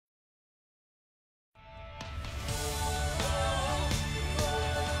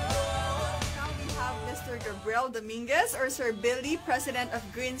Mr. Brel Dominguez or Sir Billy, President of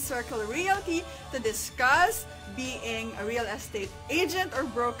Green Circle Realty, to discuss being a real estate agent or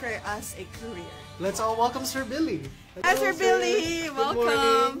broker as a career. Let's all welcome Sir Billy. Hi, Sir Billy. Good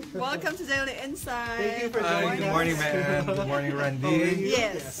Welcome. morning. Welcome to Daily Insight. Thank you for joining us. Good morning, ma'am. Good morning, Randy.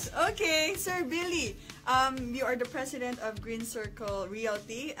 Yes. Okay, Sir Billy. You are the president of Green Circle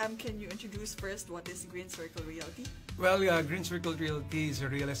Realty. Can you introduce first what is Green Circle Realty? Well, Green Circle Realty is a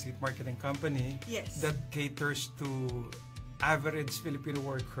real estate marketing company that caters to average Filipino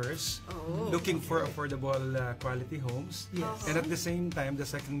workers looking for affordable quality homes. Yes. And at the same time, the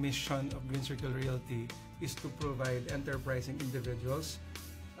second mission of Green Circle Realty is to provide enterprising individuals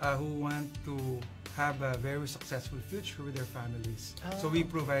who want to have a very successful future with their families. So we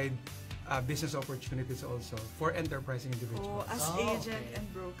provide business opportunities also for enterprising individuals. As agent and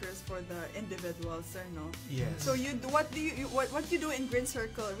brokers for the individuals, sir, no? Yes. So what you do in Green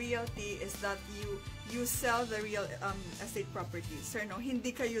Circle Realty is that you sell the real estate properties, sir, no?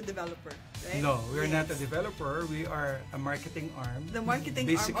 Hindi kayo developer, right? No, we're not a developer. We are a marketing arm. The marketing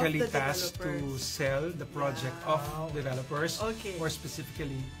basically arm of the tasked to sell the project of developers. Okay. Or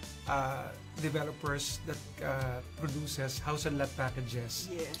specifically developers that produces house and lot packages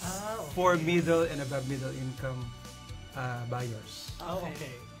for middle and above middle income buyers.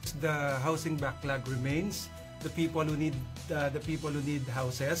 Okay. The housing backlog remains. The people who need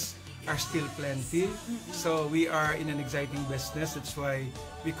houses are still plenty. So we are in an exciting business. That's why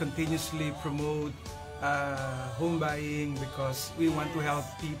we continuously promote home buying, because we want to help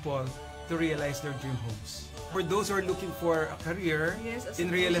people to realize their dream homes. For those who are looking for a career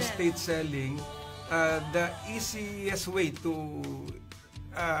in real estate selling, the easiest way to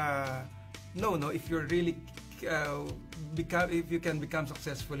know if you're really if you can become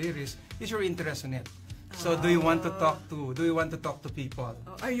successful here is your interest in it. So do you want to talk to people?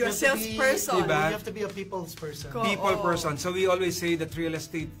 Are you a salesperson? You have to be a people's person. People person. So we always say that real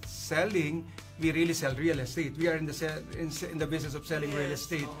estate selling, we really sell real estate. We are in the business of selling real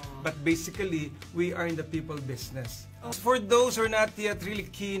estate, but basically we are in the people business. For those who are not yet really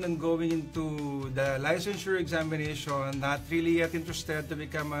keen on going into the licensure examination, not really yet interested to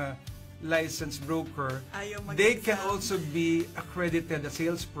become a licensed broker, they can also be accredited as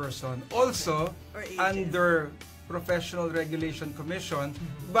salesperson, also under Professional Regulation Commission,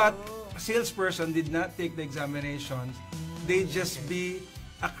 but a salesperson did not take the examinations. They just be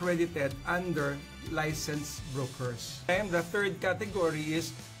accredited under licensed brokers. And the third category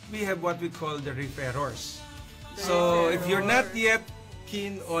is we have what we call the referrers. So if you're not yet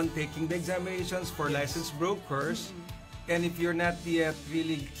keen on taking the examinations for licensed brokers, and if you're not yet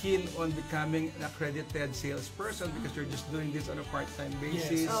really keen on becoming an accredited salesperson because you're just doing this on a part-time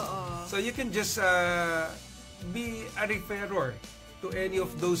basis, so you can just be a referrer to any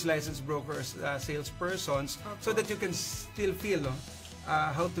of those licensed brokers, salespersons, so that you can still feel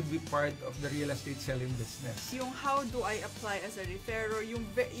how to be part of the real estate selling business. Yung how do I apply as a referrer, yung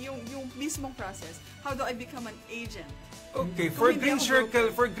mismong process, how do I become an agent? Okay, for Green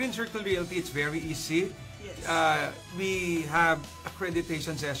Circle Realty, it's very easy. We have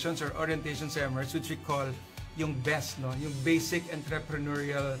accreditation sessions or orientation seminars, which we call yung BEST, yung Basic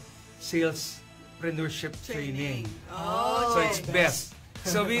Entrepreneurial Salespreneurship Training. So it's BEST.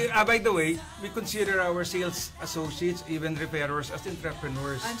 So we, by the way, we consider our sales associates, even referrers, as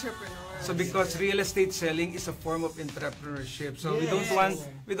entrepreneurs. So because real estate selling is a form of entrepreneurship, so we don't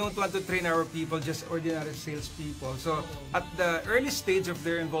want to train our people just ordinary salespeople. So at the early stage of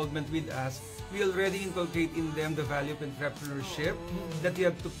their involvement with us, we already inculcate in them the value of entrepreneurship, that you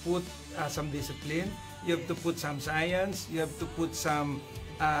have to put some discipline, you have to put some science, you have to put some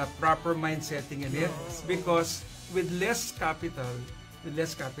proper mind setting in it, because with less capital,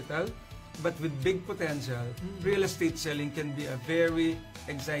 but with big potential, real estate selling can be a very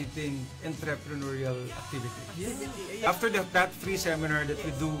exciting entrepreneurial activity. After that free seminar that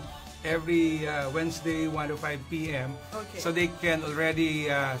we do every Wednesday, 1 to 5 p.m. So they can already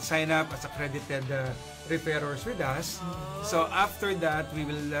sign up as accredited referrers with us. So after that, we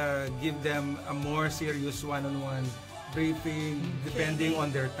will give them a more serious one-on-one briefing, depending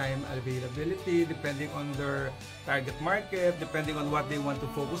on their time availability, depending on their target market, depending on what they want to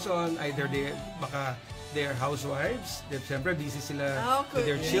focus on. Either they're housewives, they're siyempre busy sila with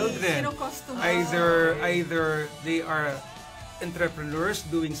their children. Either they are entrepreneurs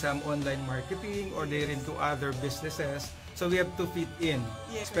doing some online marketing, or they're into other businesses. So we have to fit in,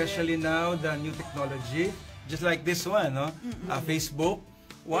 especially now the new technology, just like this one, Facebook.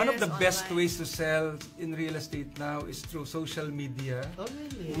 One of the best ways to sell in real estate now is through social media,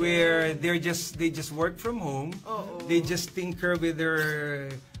 where they just work from home. They just tinker with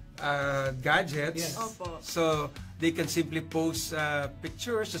their gadgets. Yes. Opo. So they can simply post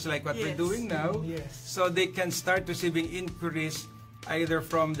pictures just like what we're Yes. doing now. Yes. So they can start receiving inquiries either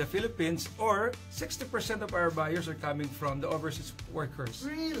from the Philippines, or 60% of our buyers are coming from the overseas workers.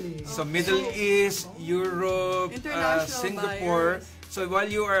 Really? So Middle East, Europe, International Singapore. buyers. So while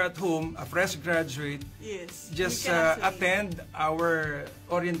you are at home, a fresh graduate, Yes. just You can actually- attend our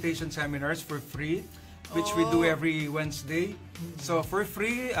orientation seminars for free, which we do Oh. every Wednesday. So for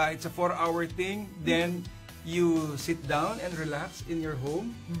free, it's a 4-hour thing. Then you sit down and relax in your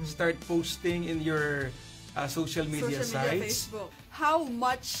home, start posting in your social media sites. Facebook. How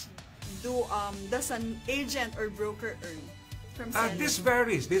much does an agent or broker earn from selling? This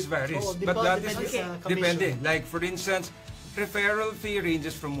varies. Oh, But that is depende sa commission. depending. Like for instance, referral fee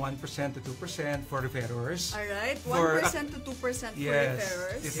ranges from 1% to 2% for referrers. Alright, For- 1% to 2% for Yes,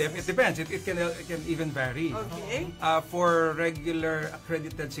 referrers. it depends. It can even vary. Okay. For regular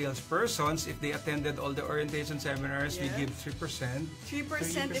accredited salespersons, if they attended all the orientation seminars, we Yeah. give 3%.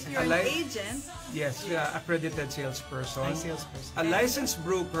 3% if you're an Alright. agent. Yes, accredited salesperson. Ay, salesperson. A licensed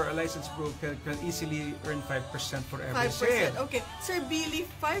broker can easily earn 5% for every 5%. sale Okay. Sir Billy,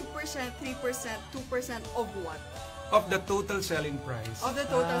 5%, 3%, 2% of what? of the total selling price. Of the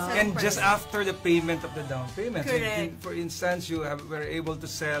total selling And price. just after the payment of the down payment. So Correct. for instance, were able to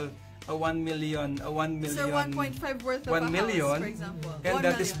sell a 1 million, Sir, 1.5 worth of 1 a million, house, for example. and 1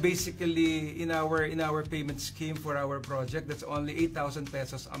 that is million. basically in our payment scheme for our project. That's only 8,000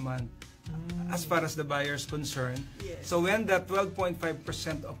 pesos a month. As far as the buyer is concerned. Yes. So when that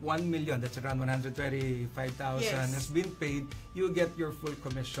 12.5% of 1 million, that's around 125,000, Yes. has been paid, you get your full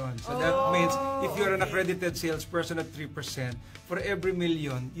commission. So that Oh, means if you're an okay. accredited salesperson at 3%, for every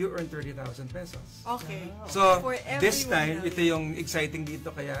million, you earn 30,000 pesos. Okay. So, For every this 1 time, million. ito yung exciting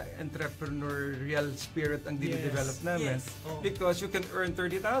dito, kaya entrepreneurial spirit ang dinidevelop namin. Yes. Oh. Because you can earn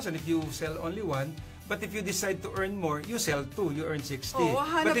 30,000 if you sell only one, but if you decide to earn more, you sell two, you earn 60. Oh,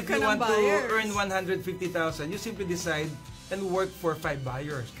 hanap But if ka you ng want to buyers. earn 150,000, you simply decide and work for 5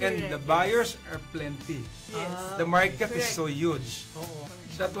 buyers. And Correct. the buyers are plenty. Yes. The market is Correct. so huge. Oo.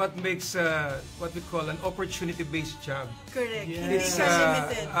 That's what makes what we call an opportunity-based job. Correct. Yes. Hindi It's, ka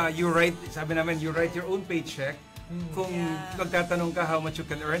limited. you write, sabi namin, you write your own paycheck. Kung Yeah. magtatanong ka how much you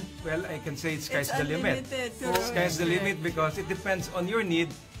can earn, well, I can say sky's It's the limit. unlimited. Sky's the Correct. limit because it depends on your need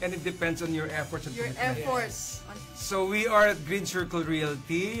and it depends on your efforts and Your commitment. efforts. So we are at Green Circle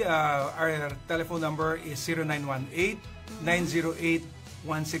Realty. Our telephone number is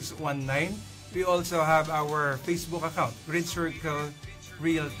 0918-908-1619. We also have our Facebook account, Green Circle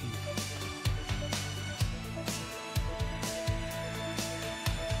Realty.